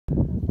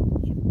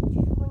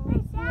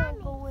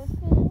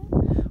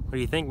What do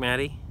you think,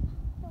 Maddie?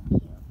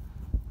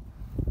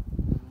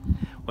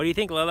 What do you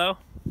think, Lilo?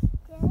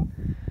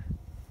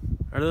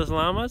 Are those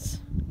llamas?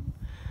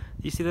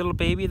 You see the little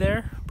baby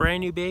there? Brand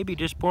new baby,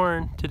 just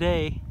born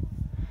today.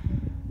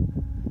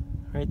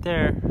 Right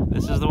there.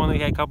 This is the one we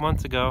had a couple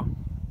months ago.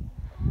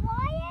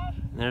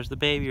 And there's the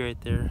baby right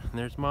there. And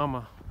there's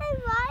Mama.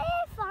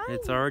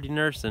 It's already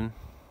nursing.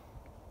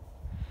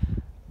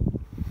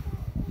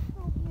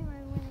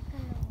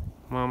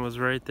 Mama's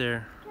right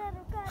there.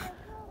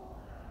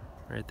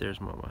 Right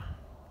there's Mama.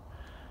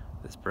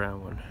 This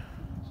brown one.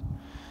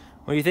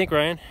 What do you think,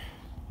 Ryan?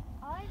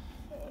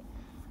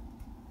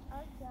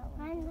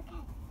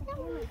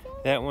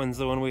 That one's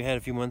the one we had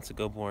a few months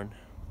ago born.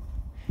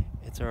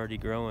 It's already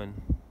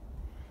growing.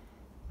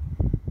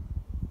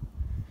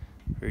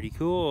 Pretty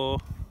cool.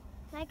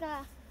 Like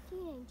a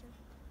teenager.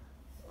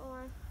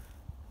 Or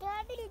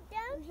Daddy,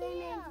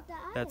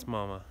 don't. That's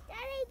Mama.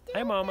 Daddy,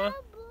 Hi, Mama.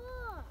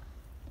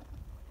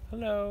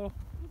 Hello.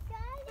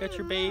 Got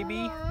your baby?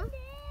 Hi,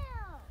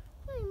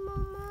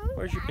 Mama.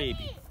 Where's your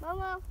baby?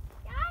 Mama.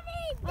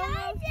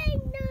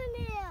 Daddy,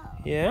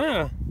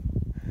 Yeah.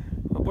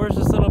 Where's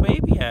this little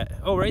baby at?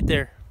 Oh, right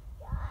there.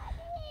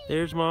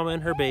 There's Mama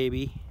and her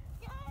baby.